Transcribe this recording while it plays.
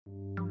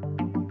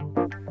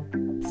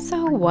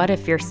So, what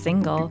if you're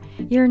single?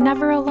 You're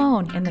never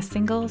alone in the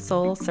Single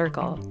Soul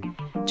Circle.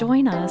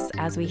 Join us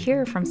as we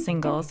hear from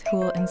singles who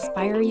will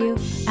inspire you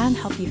and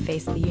help you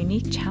face the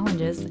unique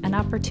challenges and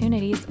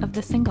opportunities of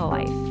the single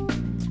life.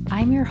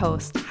 I'm your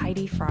host,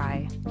 Heidi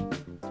Fry.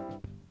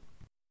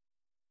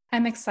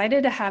 I'm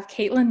excited to have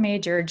Caitlin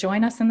Major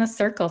join us in the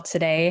circle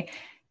today.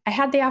 I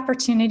had the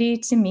opportunity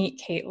to meet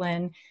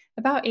Caitlin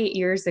about 8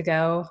 years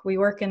ago. We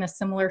work in a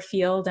similar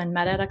field and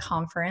met at a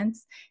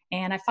conference,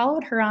 and I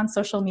followed her on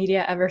social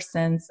media ever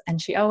since, and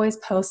she always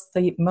posts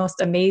the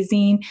most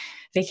amazing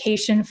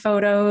vacation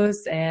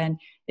photos, and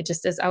it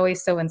just is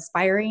always so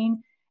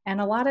inspiring. And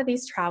a lot of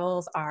these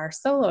travels are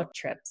solo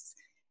trips.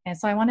 And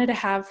so I wanted to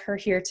have her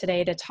here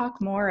today to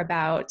talk more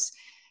about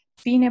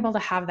being able to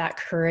have that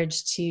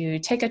courage to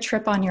take a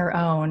trip on your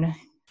own.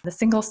 The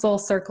Single Soul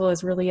Circle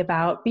is really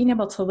about being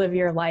able to live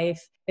your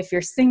life. If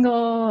you're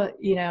single,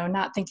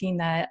 not thinking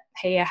that,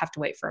 hey, I have to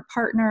wait for a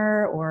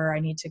partner or I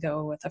need to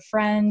go with a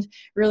friend,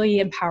 really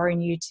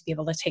empowering you to be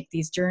able to take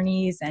these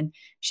journeys. And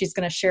she's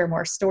going to share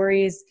more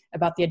stories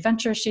about the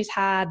adventures she's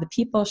had, the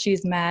people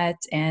she's met,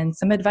 and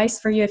some advice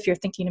for you if you're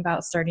thinking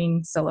about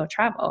starting solo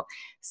travel.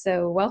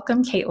 So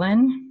welcome,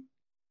 Caitlin.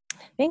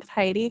 Thanks,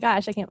 Heidi.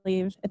 Gosh, I can't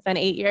believe it's been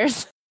 8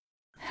 years.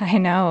 I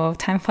know,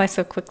 time flies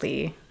so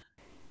quickly.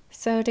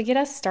 So to get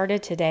us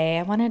started today,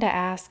 I wanted to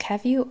ask,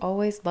 have you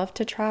always loved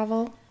to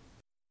travel?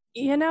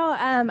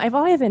 I've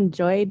always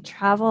enjoyed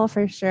travel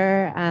for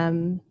sure.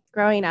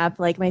 Growing up,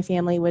 like my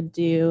family would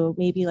do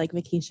maybe like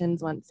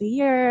vacations once a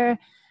year,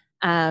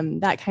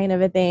 that kind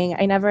of a thing.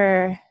 I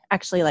never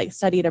actually like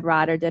studied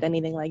abroad or did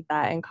anything like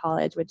that in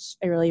college, which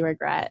I really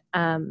regret.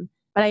 But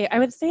I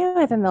would say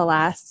within the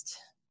last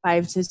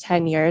 5 to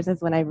 10 years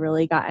is when I've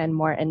really gotten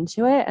more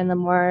into it. And the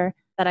more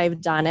that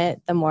I've done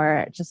it, the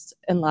more just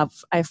in love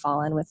I've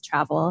fallen with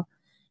travel.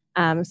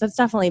 So it's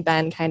definitely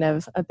been kind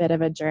of a bit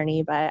of a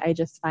journey, but I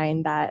just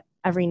find that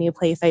every new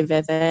place I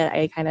visit,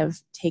 I kind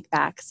of take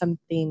back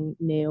something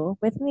new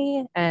with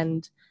me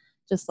and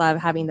just love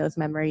having those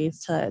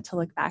memories to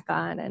look back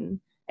on. And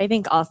I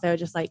think also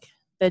just like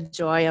the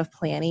joy of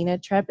planning a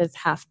trip is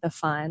half the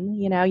fun.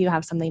 You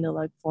have something to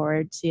look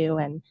forward to.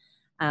 And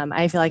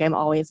I feel like I'm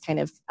always kind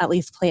of at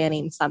least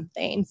planning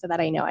something so that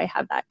I know I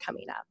have that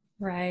coming up.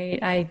 Right.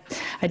 I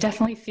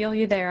definitely feel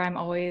you there. I'm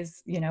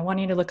always,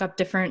 wanting to look up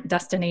different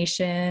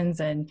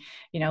destinations and,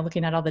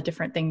 looking at all the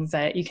different things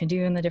that you can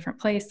do in the different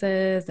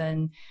places.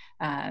 And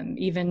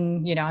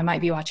even, I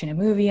might be watching a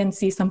movie and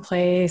see some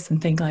place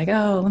and think like,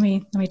 oh, let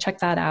me check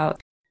that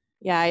out.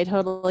 Yeah, I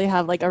totally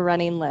have like a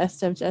running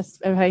list of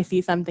just if I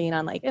see something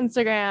on like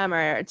Instagram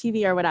or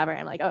TV or whatever,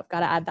 I'm like, oh, I've got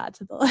to add that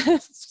to the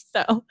list.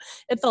 So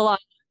it's a lot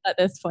at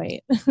this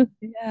point.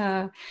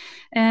 Yeah.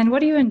 And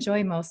what do you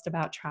enjoy most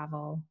about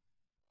travel?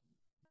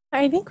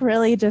 I think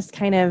really just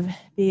kind of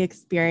the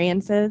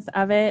experiences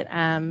of it,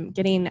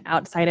 getting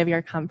outside of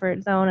your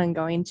comfort zone and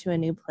going to a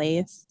new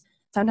place.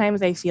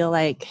 Sometimes I feel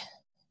like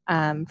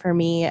for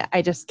me,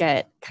 I just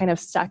get kind of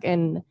stuck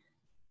in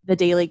the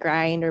daily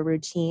grind or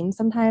routine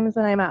sometimes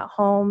when I'm at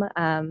home.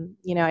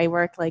 I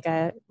work like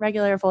a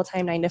regular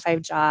full-time 9 to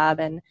 5 job,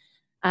 and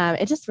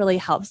it just really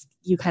helps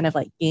you kind of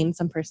like gain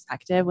some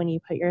perspective when you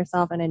put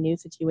yourself in a new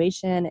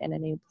situation, in a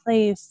new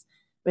place,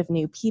 with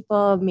new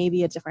people,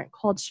 maybe a different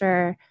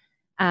culture.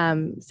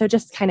 So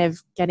just kind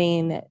of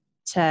getting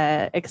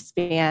to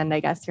expand, I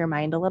guess, your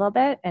mind a little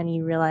bit, and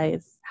you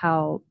realize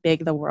how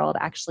big the world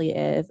actually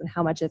is and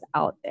how much is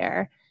out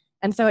there.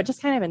 And so it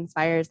just kind of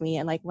inspires me.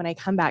 And like when I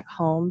come back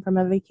home from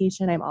a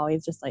vacation, I'm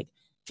always just like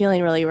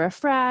feeling really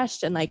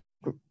refreshed and like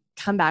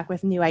come back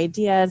with new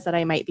ideas that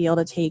I might be able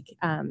to take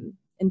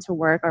into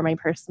work or my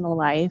personal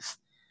life.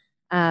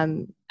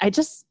 I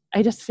just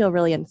feel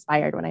really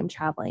inspired when I'm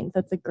traveling. So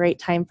it's a great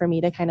time for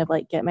me to kind of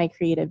like get my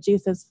creative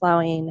juices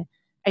flowing.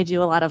 I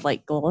do a lot of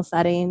like goal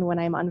setting when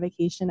I'm on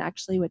vacation,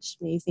 actually, which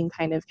may seem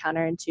kind of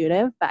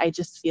counterintuitive, but I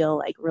just feel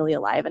like really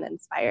alive and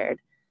inspired.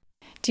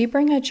 Do you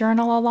bring a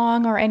journal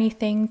along or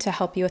anything to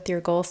help you with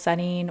your goal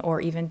setting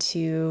or even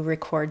to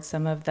record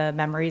some of the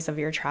memories of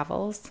your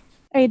travels?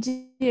 I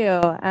do.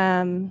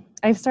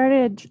 I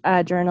started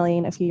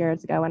journaling a few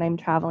years ago when I'm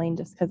traveling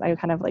just because I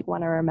kind of like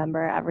want to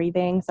remember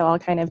everything. So I'll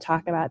kind of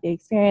talk about the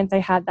experience I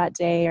had that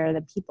day or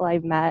the people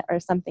I've met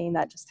or something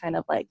that just kind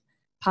of like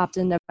popped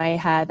into my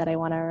head that I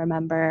want to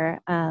remember.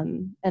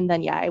 And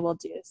then, yeah, I will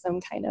do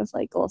some kind of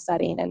like goal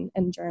setting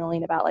and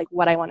journaling about like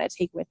what I want to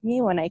take with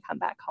me when I come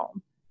back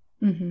home.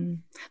 Mm-hmm.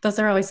 Those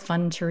are always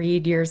fun to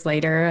read years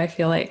later, I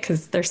feel like,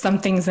 because there's some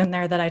things in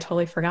there that I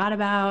totally forgot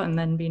about, and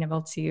then being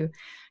able to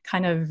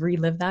kind of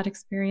relive that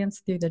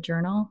experience through the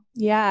journal.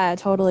 Yeah,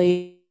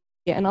 totally.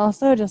 And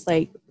also just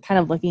like kind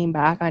of looking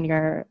back on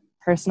your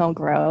personal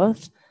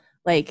growth,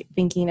 like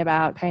thinking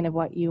about kind of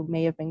what you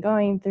may have been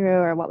going through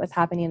or what was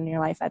happening in your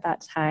life at that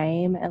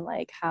time and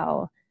like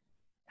how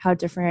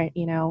different,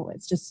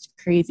 it's just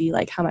crazy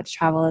like how much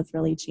travel has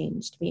really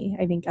changed me,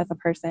 I think, as a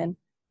person.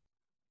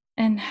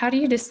 And how do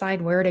you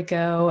decide where to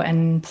go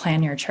and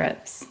plan your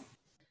trips?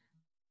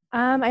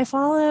 I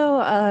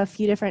follow a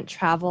few different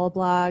travel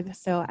blogs,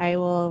 so I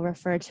will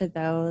refer to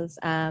those.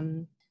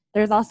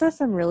 There's also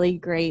some really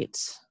great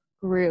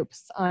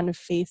groups on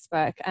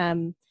Facebook.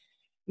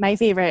 My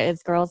favorite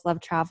is Girls Love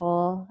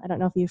Travel. I don't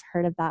know if you've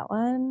heard of that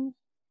one.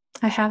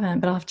 I haven't,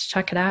 but I'll have to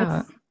check it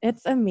out.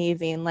 It's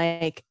amazing.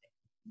 Like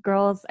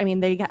girls, I mean,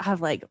 they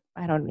have like,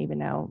 I don't even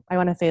know. I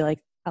want to say like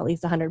at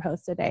least 100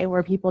 posts a day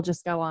where people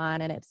just go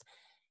on, and it's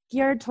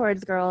geared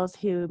towards girls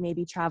who may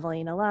be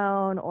traveling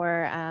alone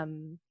or,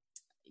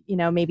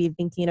 maybe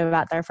thinking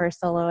about their first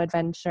solo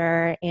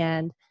adventure,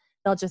 and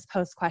they'll just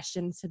post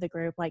questions to the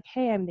group like,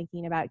 hey, I'm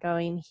thinking about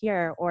going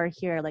here or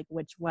here, like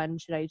which one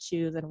should I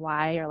choose and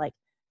why, or like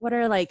what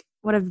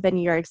have been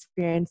your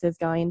experiences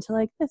going to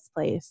like this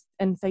place.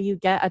 And so you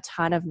get a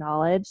ton of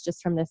knowledge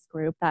just from this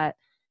group that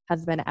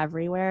has been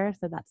everywhere,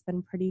 so that's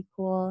been pretty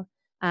cool.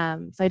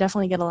 So I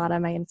definitely get a lot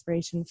of my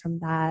inspiration from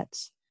that.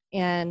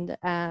 And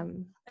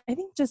I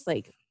think just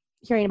like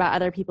hearing about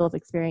other people's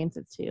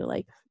experiences too,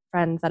 like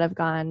friends that have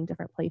gone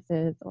different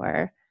places,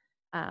 or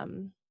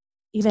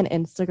even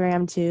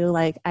Instagram too.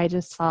 Like I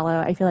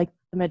feel like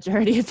the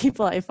majority of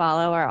people I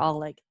follow are all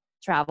like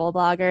travel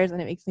bloggers,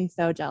 and it makes me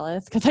so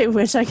jealous because I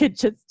wish I could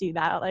just do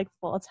that like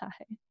full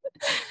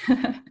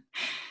time.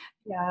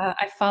 Yeah,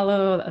 I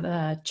follow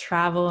the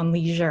travel and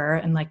leisure,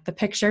 and like the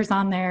pictures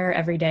on there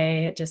every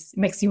day. It just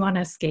makes you want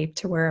to escape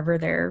to wherever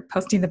they're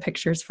posting the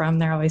pictures from.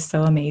 They're always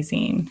so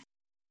amazing.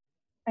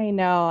 I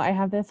know. I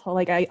have this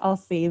whole I'll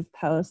save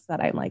posts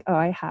that I'm like, oh,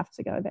 I have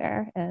to go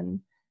there.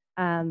 And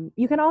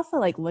you can also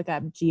like look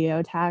up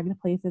geotagged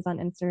places on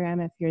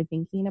Instagram if you're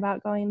thinking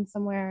about going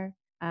somewhere,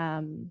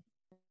 and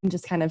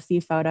just kind of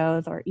see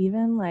photos. Or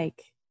even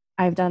like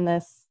I've done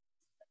this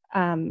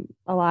a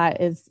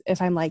lot, is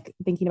if I'm like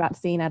thinking about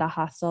staying at a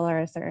hostel or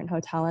a certain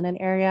hotel in an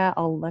area,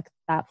 I'll look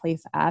that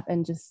place up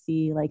and just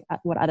see like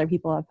what other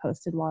people have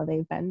posted while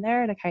they've been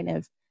there, to kind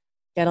of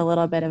get a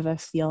little bit of a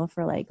feel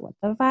for like what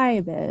the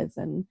vibe is,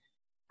 and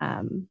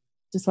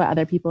just what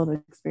other people's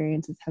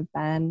experiences have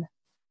been.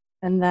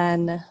 And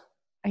then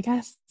I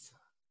guess,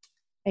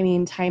 I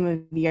mean, time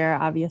of year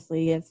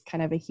obviously is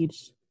kind of a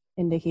huge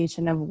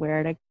indication of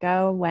where to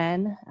go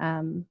when.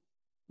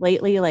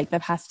 Lately, like the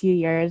past few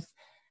years,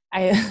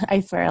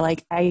 I swear,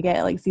 like I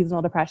get like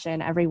seasonal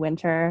depression every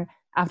winter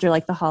after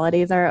like the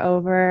holidays are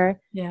over.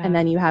 Yeah. And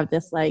then you have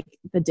this like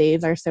the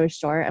days are so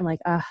short. I'm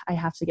like, I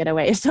have to get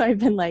away. So I've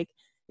been like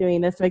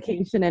doing this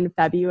vacation in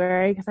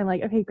February because I'm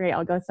like, okay, great,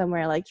 I'll go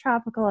somewhere like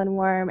tropical and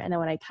warm. And then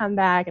when I come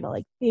back, it'll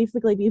like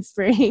basically be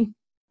spring.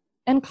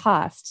 And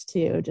cost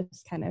too,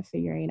 just kind of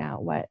figuring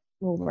out what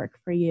will work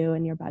for you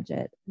and your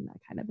budget and that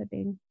kind of a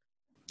thing.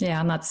 Yeah,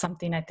 and that's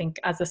something I think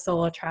as a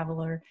solo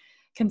traveler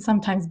can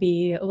sometimes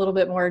be a little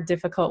bit more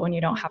difficult when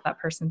you don't have that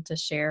person to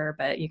share,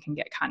 but you can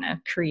get kind of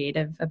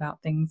creative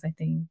about things, I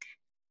think.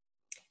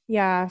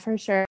 Yeah, for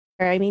sure.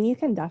 I mean, you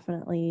can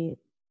definitely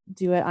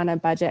do it on a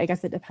budget. I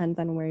guess it depends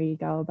on where you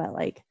go, but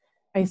like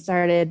I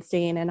started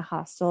staying in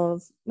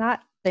hostels,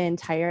 not the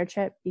entire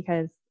trip,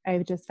 because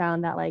I've just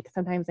found that like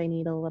sometimes I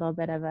need a little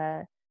bit of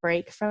a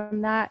break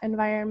from that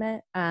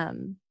environment.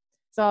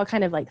 So I'll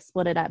kind of like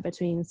split it up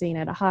between staying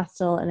at a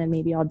hostel, and then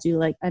maybe I'll do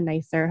like a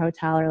nicer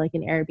hotel or like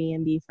an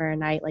Airbnb for a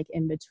night, like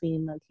in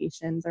between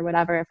locations or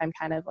whatever, if I'm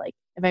kind of like,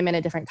 if I'm in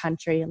a different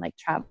country and like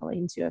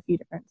traveling to a few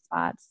different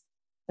spots.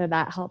 So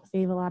that helps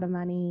save a lot of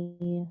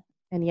money.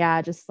 And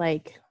yeah, just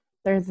like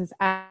there's this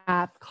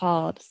app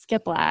called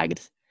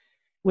Skiplagged,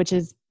 which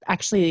is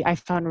actually, I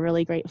found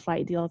really great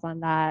flight deals on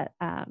that.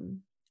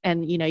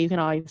 And you can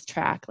always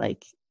track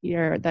like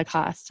the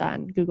cost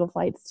on Google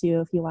Flights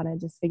too, if you want to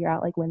just figure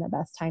out like when the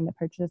best time to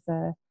purchase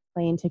a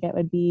plane ticket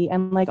would be.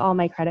 And like all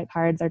my credit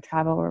cards are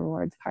travel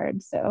rewards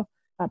cards, so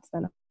that's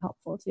been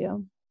helpful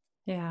too.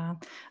 Yeah,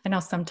 I know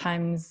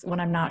sometimes when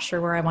I'm not sure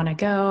where I want to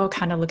go,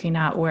 kind of looking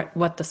at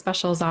what the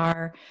specials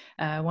are.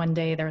 One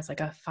day there was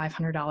like a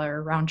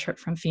 $500 round trip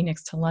from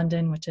Phoenix to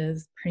London, which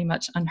is pretty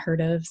much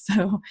unheard of. So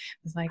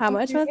it was like, How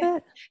much was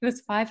it? It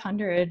was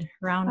 500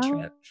 round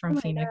trip from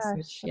Phoenix, gosh,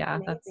 which yeah,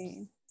 that's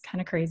amazing.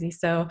 kind of crazy.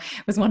 So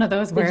it was one of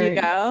those where, Did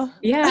you go?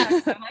 Yeah,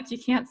 I'm like, you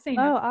can't say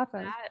no. Oh,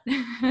 awesome.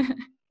 That.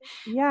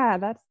 Yeah,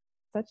 that's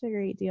such a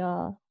great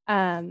deal.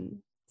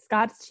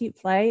 Scott's Cheap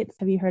Flights.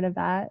 Have you heard of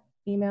that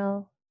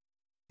email?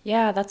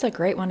 Yeah, that's a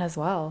great one as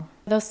well.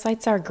 Those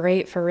sites are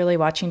great for really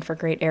watching for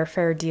great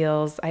airfare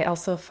deals. I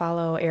also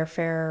follow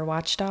Airfare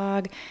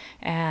Watchdog,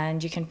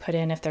 and you can put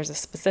in if there's a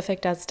specific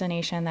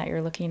destination that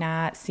you're looking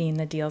at, seeing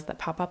the deals that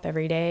pop up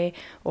every day.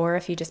 Or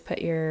if you just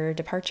put your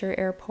departure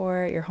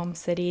airport, your home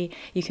city,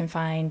 you can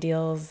find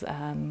deals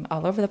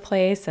all over the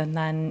place. And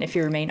then if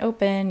you remain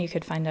open, you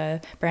could find a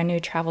brand new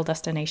travel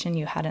destination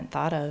you hadn't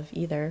thought of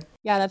either.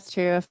 Yeah, that's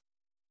true.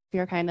 If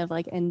you're kind of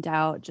like in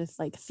doubt, just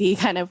like see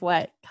kind of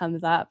what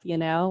comes up,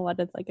 what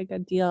is like a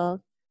good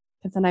deal.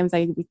 Because sometimes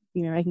I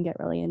can get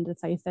really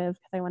indecisive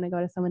because I want to go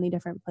to so many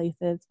different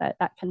places, but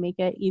that can make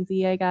it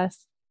easy, I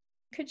guess.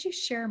 Could you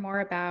share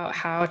more about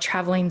how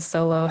traveling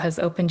solo has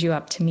opened you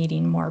up to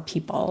meeting more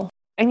people?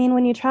 I mean,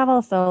 when you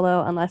travel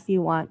solo, unless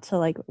you want to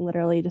like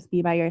literally just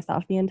be by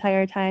yourself the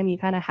entire time, you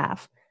kind of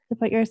have to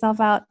put yourself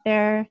out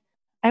there.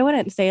 I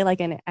wouldn't say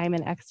like I'm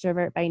an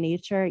extrovert by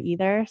nature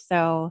either.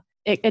 So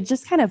it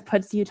just kind of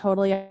puts you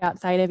totally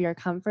outside of your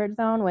comfort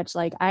zone, which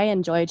like I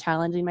enjoy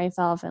challenging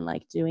myself and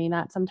like doing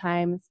that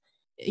sometimes.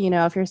 You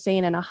know, if you're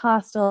staying in a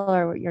hostel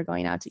or you're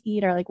going out to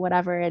eat or like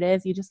whatever it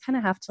is, you just kind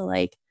of have to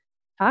like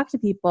talk to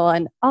people.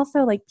 And also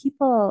like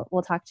people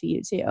will talk to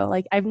you too.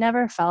 Like I've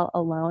never felt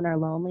alone or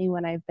lonely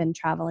when I've been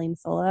traveling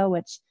solo,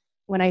 which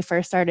when I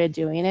first started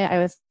doing it, I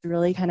was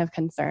really kind of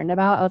concerned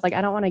about. I was like,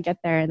 I don't want to get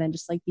there and then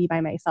just like be by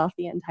myself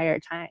the entire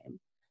time.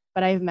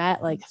 But I've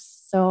met like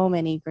so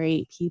many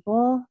great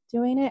people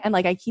doing it. And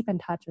like I keep in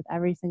touch with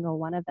every single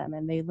one of them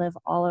and they live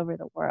all over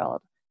the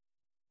world,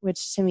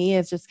 which to me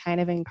is just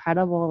kind of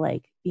incredible,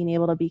 like being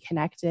able to be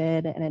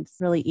connected. And it's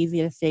really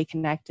easy to stay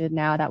connected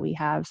now that we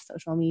have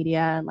social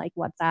media and like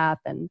WhatsApp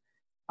and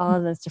all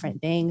of those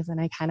different things. And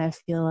I kind of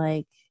feel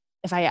like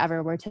if I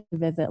ever were to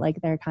visit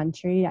like their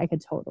country, I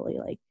could totally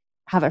like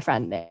have a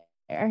friend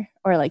there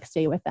or like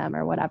stay with them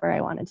or whatever I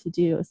wanted to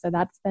do. So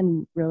that's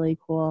been really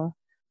cool.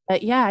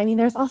 But yeah, I mean,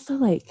 there's also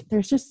like,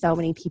 there's just so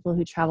many people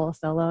who travel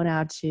solo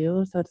now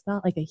too. So it's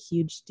not like a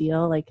huge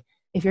deal. Like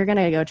if you're going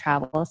to go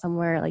travel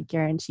somewhere, like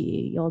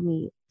guarantee you'll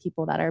meet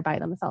people that are by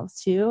themselves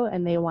too.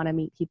 And they want to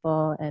meet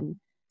people and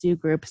do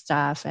group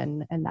stuff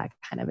and that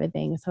kind of a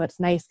thing. So it's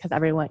nice because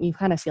everyone, you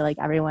kind of feel like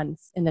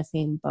everyone's in the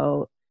same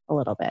boat a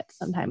little bit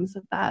sometimes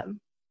with that.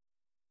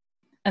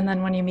 And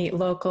then when you meet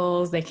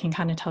locals, they can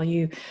kind of tell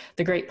you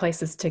the great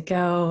places to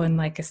go and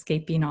like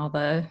escaping all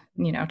the,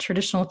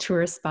 traditional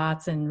tourist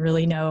spots and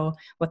really know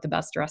what the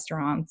best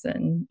restaurants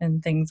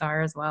and things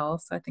are as well.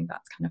 So I think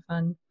that's kind of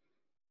fun.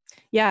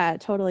 Yeah,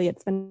 totally.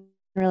 It's been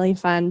really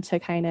fun to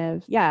kind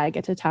of, yeah,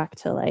 get to talk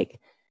to like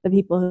the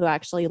people who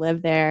actually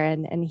live there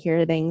and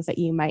hear things that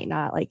you might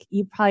not like,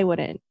 you probably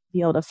wouldn't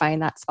be able to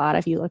find that spot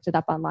if you looked it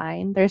up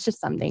online. There's just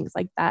some things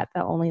like that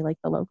that only like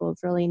the locals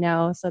really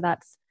know. So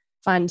that's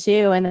fun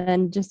too. And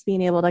then just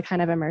being able to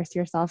kind of immerse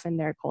yourself in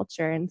their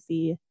culture and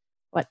see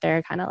what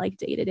their kind of like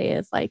day to day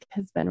is like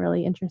has been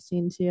really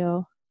interesting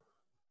too.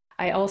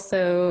 I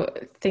also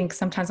think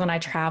sometimes when I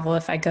travel,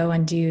 if I go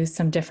and do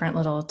some different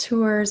little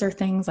tours or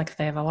things, like if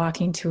they have a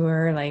walking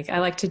tour, like I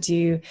like to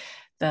do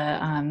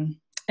the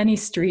any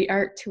street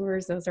art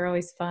tours. Those are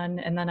always fun.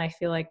 And then I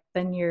feel like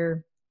then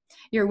you're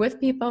with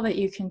people that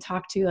you can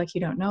talk to, like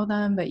you don't know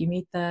them, but you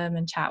meet them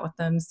and chat with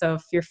them. So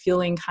if you're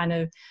feeling kind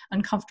of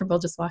uncomfortable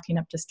just walking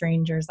up to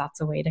strangers,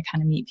 that's a way to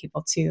kind of meet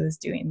people too, is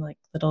doing like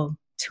little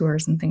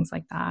tours and things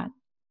like that.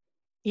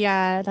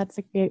 Yeah, that's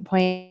a great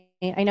point.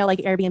 I know like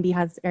Airbnb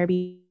has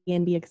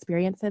Airbnb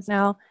experiences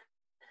now,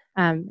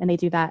 and they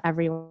do that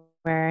everywhere.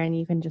 And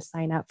you can just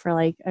sign up for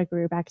like a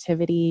group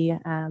activity.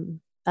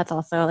 That's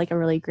also like a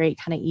really great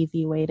kind of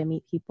easy way to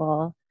meet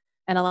people.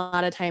 And a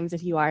lot of times,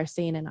 if you are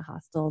staying in a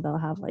hostel, they'll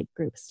have like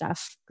group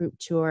stuff, group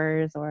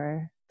tours,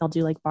 or they'll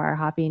do like bar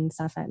hopping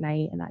stuff at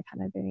night and that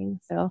kind of thing.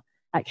 So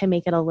that can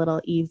make it a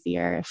little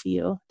easier if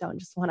you don't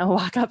just want to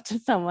walk up to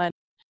someone.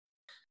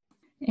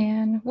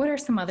 And what are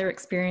some other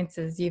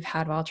experiences you've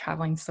had while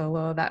traveling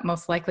solo that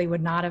most likely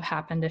would not have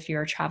happened if you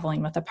were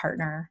traveling with a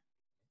partner?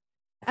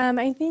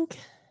 I think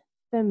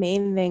the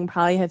main thing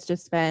probably has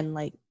just been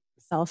like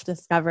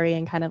self-discovery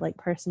and kind of like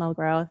personal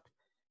growth.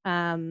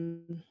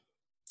 Um,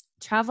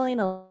 Traveling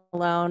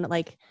alone,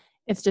 like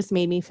it's just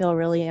made me feel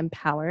really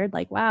empowered.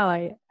 Like, wow,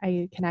 I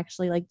can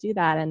actually like do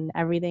that. And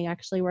everything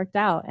actually worked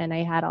out. And I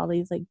had all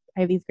these like,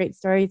 I have these great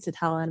stories to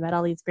tell and met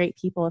all these great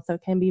people. So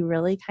it can be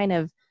really kind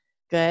of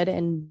good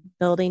in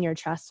building your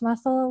trust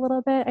muscle a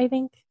little bit, I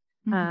think,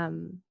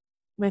 um,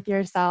 with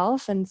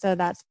yourself. And so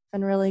that's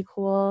been really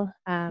cool.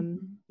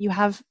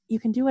 You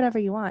can do whatever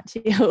you want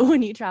to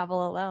when you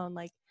travel alone.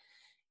 Like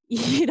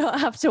you don't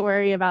have to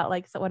worry about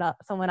like what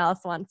someone else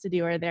wants to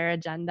do or their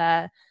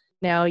agenda.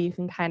 No, you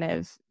can kind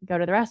of go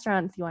to the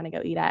restaurants you want to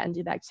go eat at and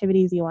do the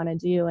activities you want to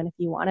do. And if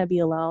you want to be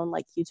alone,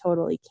 like you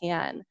totally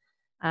can,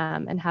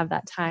 and have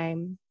that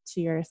time to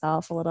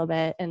yourself a little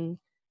bit. And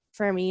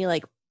for me,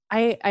 like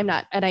I'm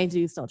not, and I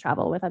do still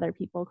travel with other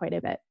people quite a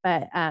bit,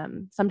 but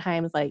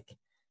sometimes like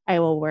I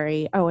will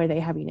worry, oh, are they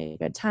having a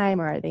good time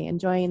or are they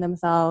enjoying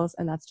themselves?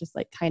 And that's just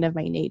like kind of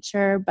my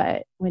nature.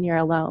 But when you're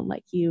alone,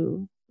 like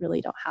you really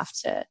don't have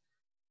to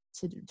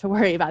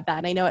worry about that.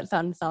 And I know it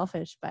sounds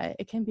selfish, but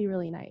it can be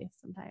really nice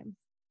sometimes.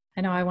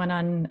 I know I went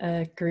on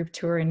a group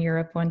tour in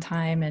Europe one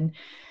time and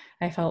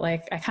I felt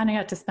like I kind of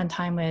got to spend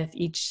time with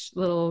each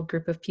little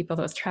group of people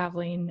that was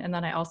traveling. And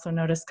then I also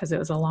noticed because it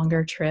was a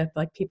longer trip,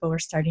 like people were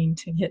starting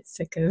to get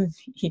sick of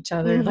each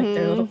other, like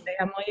their little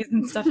families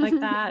and stuff like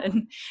that.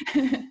 And,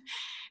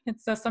 and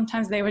so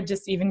sometimes they would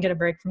just even get a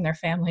break from their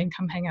family and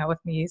come hang out with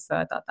me. So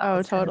I thought that Oh,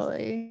 was kind of,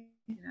 totally.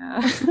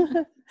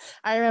 yeah.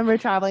 I remember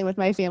traveling with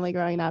my family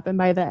growing up, and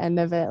by the end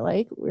of it,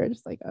 like we were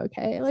just like,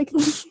 okay, like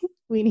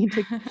we need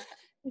to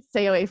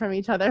stay away from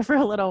each other for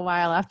a little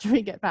while after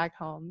we get back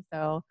home.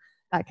 So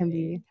that can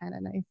be kind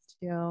of nice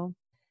too.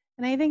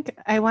 And I think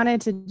I wanted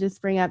to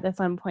just bring up this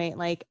one point,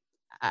 like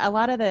a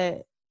lot of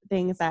the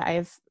things that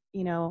I've,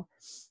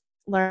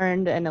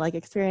 learned and like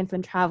experienced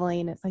when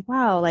traveling, it's like,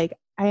 wow, like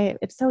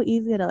it's so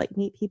easy to like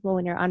meet people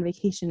when you're on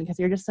vacation because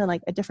you're just in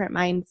like a different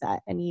mindset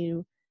and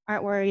you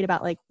aren't worried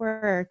about like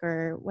work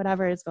or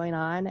whatever is going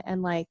on.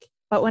 And like,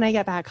 but when I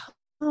get back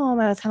home,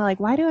 I was kind of like,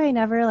 why do I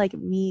never like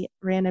meet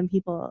random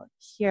people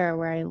here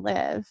where I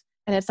live?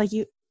 And it's like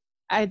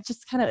I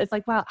just kind of, it's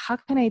like, wow, how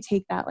can I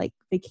take that like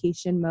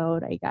vacation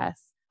mode, I guess,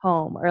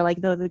 home, or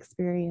like those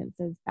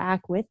experiences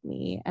back with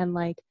me? And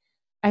like,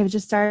 I've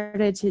just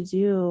started to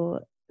do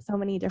so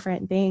many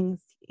different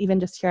things, even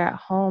just here at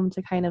home,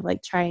 to kind of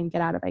like try and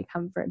get out of my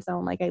comfort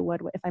zone, like I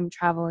would if I'm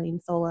traveling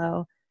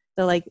solo.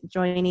 So like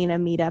joining a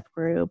meetup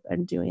group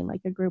and doing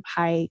like a group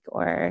hike,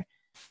 or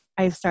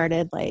I've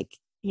started like,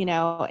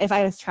 if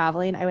I was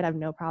traveling, I would have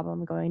no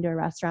problem going to a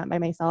restaurant by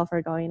myself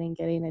or going and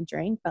getting a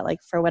drink. But like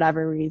for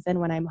whatever reason,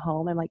 when I'm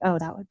home, I'm like, oh,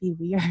 that would be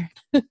weird.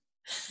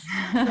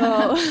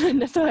 So,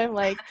 so I'm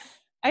like,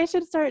 I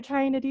should start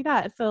trying to do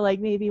that. So like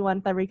maybe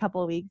once every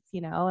couple of weeks,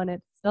 and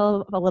it's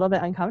still a little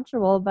bit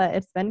uncomfortable, but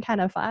it's been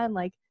kind of fun.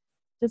 Like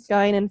just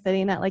going and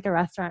sitting at like a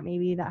restaurant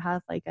maybe that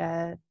has like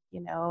a,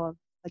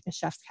 like a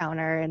chef's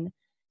counter and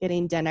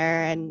getting dinner,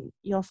 and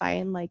you'll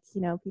find like,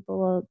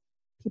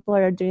 people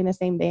are doing the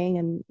same thing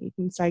and you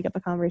can strike up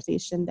a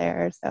conversation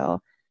there. So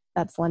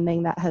that's one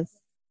thing that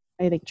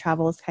I think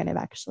travel has kind of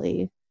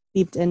actually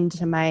seeped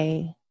into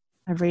my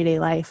everyday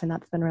life. And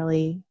that's been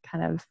really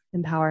kind of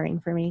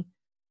empowering for me.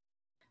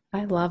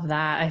 I love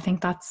that. I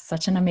think that's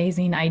such an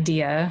amazing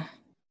idea.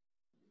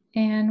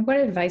 And what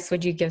advice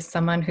would you give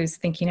someone who's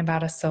thinking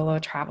about a solo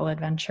travel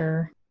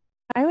adventure?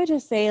 I would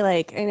just say,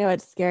 like, I know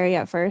it's scary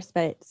at first,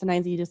 but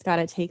sometimes you just got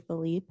to take the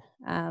leap.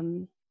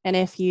 And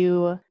if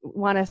you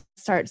want to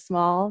start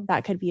small,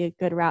 that could be a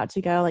good route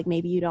to go. Like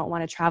maybe you don't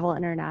want to travel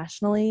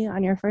internationally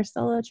on your first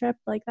solo trip.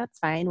 Like that's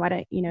fine. Why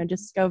don't,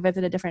 just go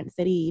visit a different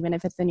city, even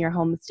if it's in your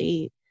home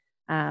state.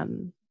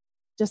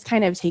 Just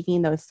kind of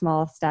taking those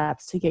small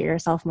steps to get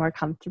yourself more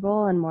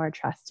comfortable and more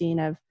trusting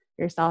of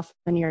yourself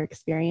and your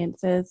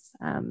experiences.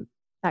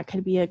 That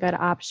could be a good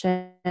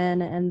option.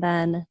 And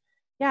then,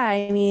 yeah,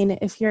 I mean,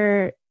 if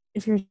you're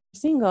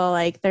single,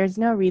 like there's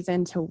no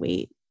reason to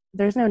wait.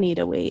 There's no need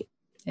to wait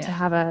to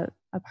have a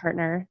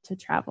partner to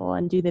travel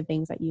and do the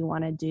things that you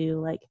want to do.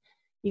 Like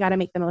you got to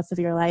make the most of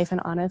your life. And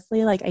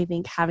honestly, like I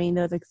think having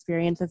those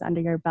experiences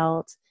under your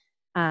belt,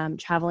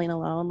 traveling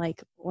alone,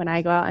 like when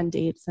I go out on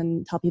dates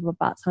and tell people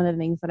about some of the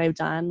things that I've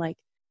done, like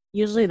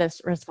usually this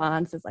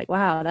response is like,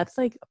 wow, that's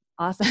like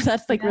awesome.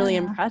 That's like really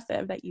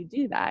impressive that you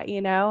do that,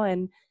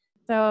 and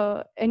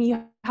so, and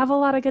you have a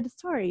lot of good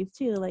stories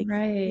too. Like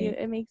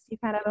it makes you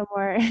kind of a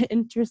more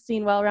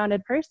interesting,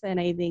 well-rounded person,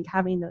 I think,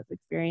 having those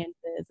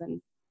experiences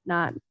and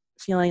not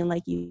feeling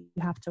like you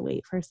have to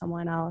wait for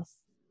someone else.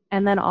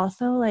 And then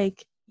also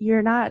like,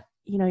 you're not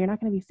going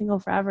to be single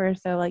forever.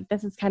 So like,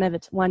 this is kind of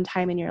the one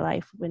time in your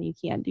life when you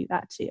can do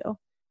that too.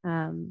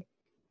 So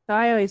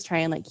I always try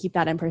and like keep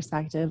that in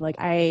perspective. Like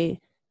I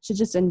should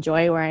just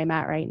enjoy where I'm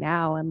at right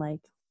now. And like,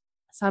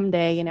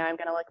 someday, I'm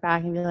going to look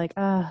back and be like,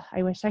 oh,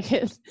 I wish I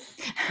could,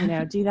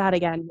 do that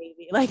again,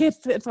 maybe. Like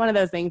it's one of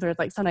those things where it's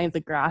like sometimes the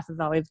grass is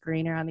always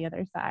greener on the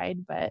other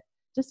side, but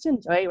just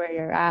enjoy where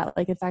you're at.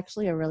 Like it's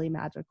actually a really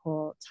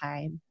magical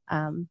time.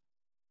 And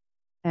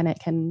it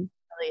can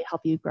really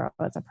help you grow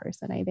as a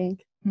person, I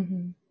think.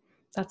 Mm-hmm.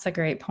 That's a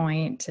great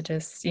point to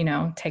just,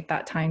 take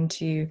that time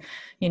to,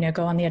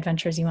 go on the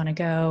adventures you want to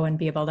go and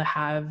be able to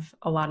have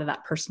a lot of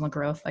that personal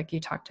growth like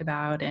you talked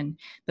about and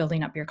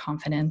building up your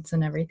confidence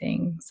and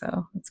everything.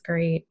 So that's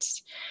great.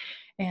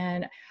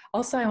 And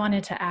also I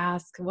wanted to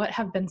ask, what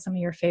have been some of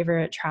your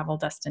favorite travel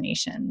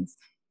destinations?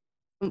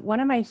 One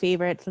of my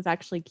favorites was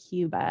actually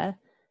Cuba.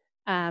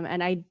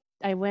 And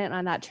I went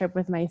on that trip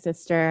with my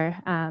sister.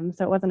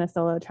 So it wasn't a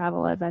solo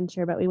travel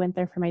adventure, but we went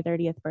there for my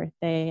 30th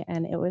birthday.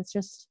 And it was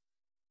just,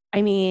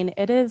 I mean,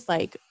 it is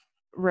like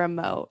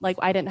remote. Like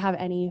I didn't have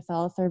any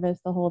cell service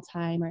the whole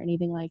time or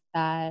anything like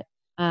that.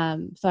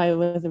 So I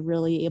was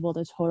really able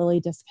to totally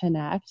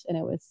disconnect, and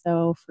it was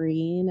so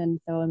freeing and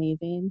so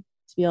amazing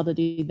to be able to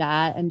do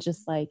that. And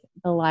just like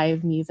the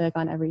live music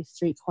on every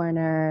street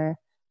corner,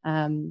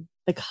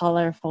 the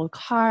colorful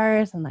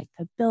cars and like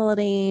the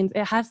buildings.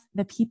 It has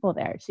the people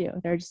there too.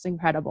 They're just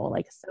incredible,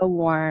 like so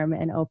warm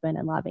and open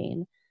and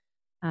loving.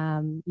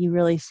 You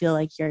really feel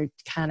like you're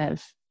kind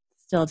of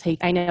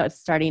I know it's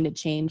starting to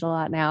change a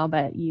lot now,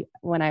 but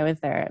when I was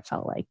there, it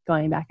felt like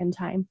going back in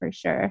time for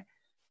sure.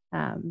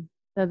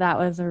 So that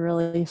was a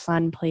really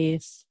fun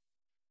place.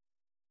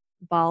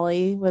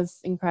 Bali was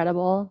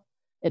incredible.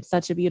 It's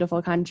such a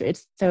beautiful country.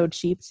 It's so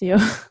cheap too.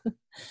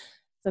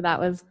 So that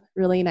was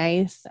really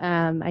nice.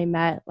 I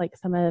met like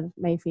some of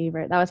my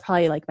favorite, that was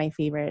probably like my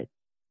favorite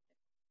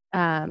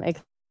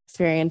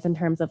experience in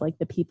terms of like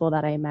the people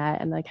that I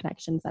met and the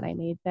connections that I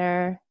made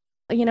there.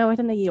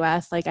 Within the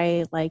US, like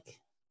I like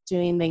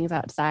doing things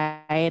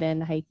outside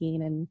and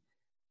hiking and,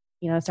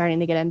 starting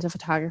to get into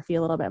photography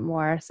a little bit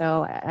more.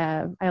 So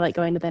I like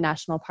going to the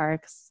national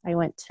parks. I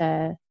went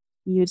to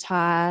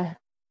Utah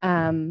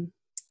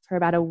for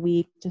about a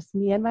week, just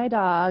me and my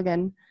dog.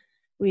 And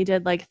we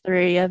did like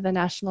 3 of the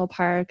national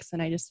parks,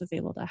 and I just was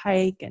able to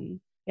hike and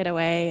get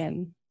away.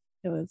 And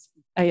it was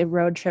a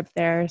road trip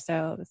there.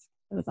 So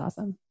it was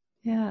awesome.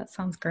 Yeah, it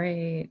sounds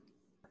great.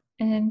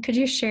 And could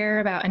you share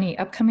about any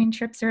upcoming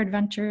trips or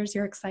adventures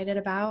you're excited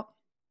about?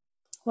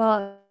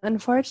 Well,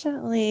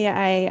 unfortunately,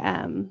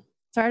 I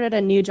started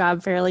a new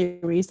job fairly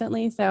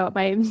recently, so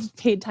my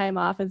paid time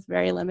off is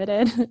very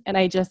limited. And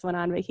I just went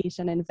on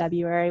vacation in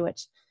February,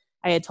 which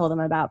I had told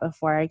them about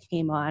before I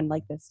came on,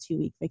 like this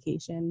 2-week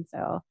vacation.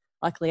 So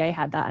luckily I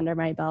had that under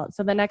my belt.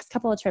 So the next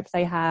couple of trips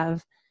I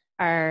have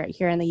are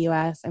here in the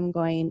US.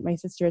 My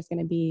sister is going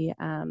to be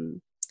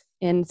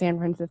in San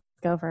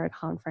Francisco for a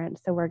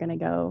conference. So we're going to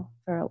go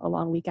for a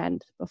long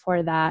weekend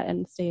before that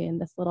and stay in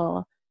this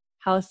little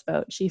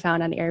houseboat she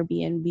found on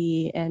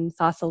Airbnb in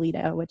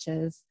Sausalito, which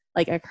is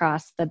like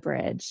across the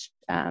bridge.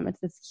 It's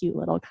this cute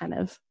little kind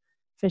of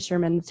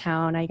fisherman's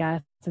town, I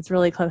guess. It's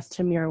really close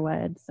to Muir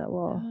Woods, so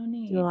we'll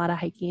do a lot of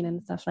hiking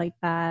and stuff like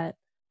that.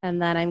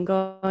 And then I'm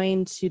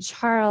going to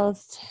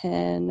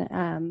Charleston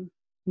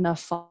in the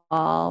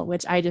fall,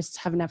 which I just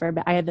have never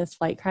been. I had this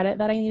flight credit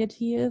that I needed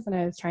to use, and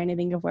I was trying to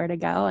think of where to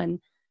go, and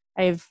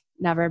I've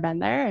never been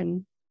there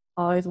and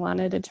always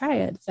wanted to try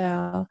it.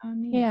 So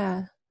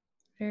yeah.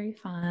 Very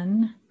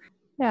fun.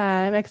 Yeah,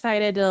 I'm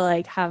excited to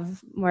like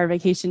have more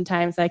vacation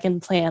time so I can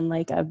plan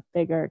like a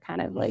bigger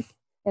kind of like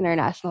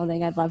international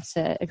thing. I'd love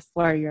to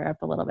explore Europe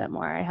a little bit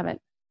more. I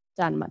haven't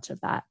done much of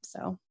that.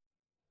 So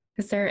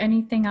is there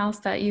anything else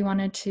that you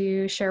wanted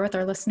to share with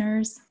our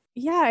listeners?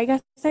 Yeah, I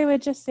guess I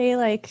would just say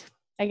like,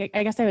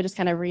 I guess I would just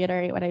kind of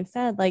reiterate what I've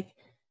said. Like,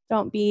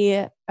 don't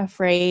be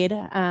afraid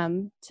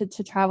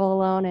to travel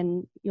alone,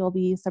 and you'll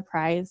be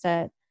surprised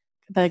at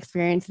the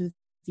experiences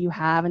you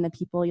have and the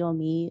people you'll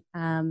meet.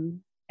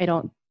 I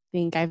don't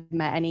think I've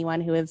met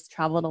anyone who has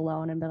traveled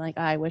alone and been like,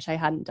 oh, I wish I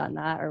hadn't done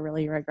that or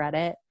really regret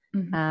it.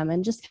 Mm-hmm.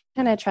 And just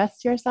kind of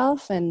trust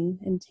yourself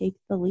and take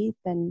the leap.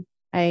 And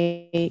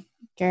I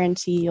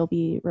guarantee you'll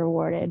be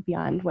rewarded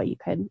beyond what you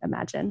could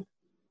imagine.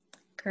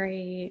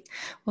 Great.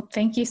 Well,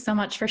 thank you so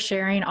much for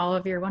sharing all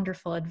of your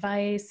wonderful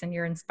advice and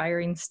your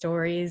inspiring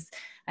stories.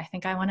 I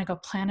think I want to go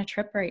plan a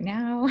trip right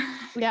now.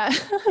 Yeah,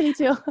 me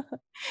too.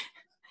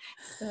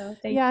 So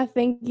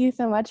thank you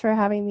so much for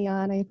having me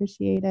on. I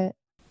appreciate it.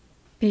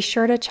 Be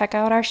sure to check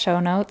out our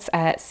show notes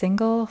at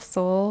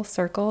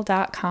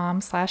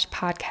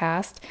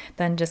singlesoulcircle.com/podcast.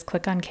 Then just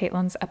click on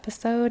Caitlin's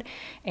episode,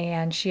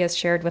 and she has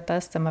shared with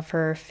us some of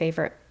her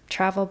favorite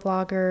travel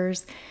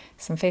bloggers,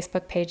 some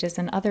Facebook pages,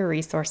 and other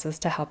resources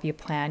to help you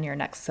plan your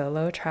next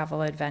solo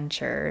travel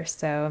adventure.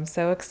 So I'm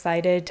so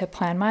excited to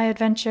plan my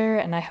adventure,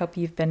 and I hope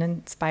you've been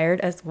inspired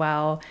as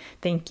well.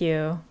 Thank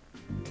you.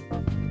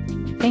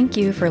 Thank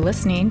you for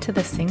listening to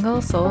the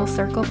Single Soul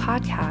Circle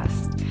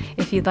podcast.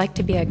 If you'd like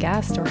to be a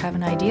guest or have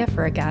an idea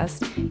for a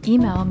guest,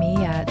 email me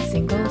at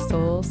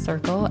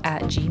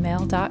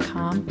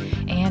singlesoulcircle@gmail.com,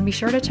 and be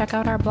sure to check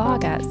out our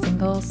blog at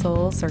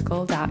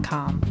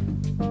singlesoulcircle.com.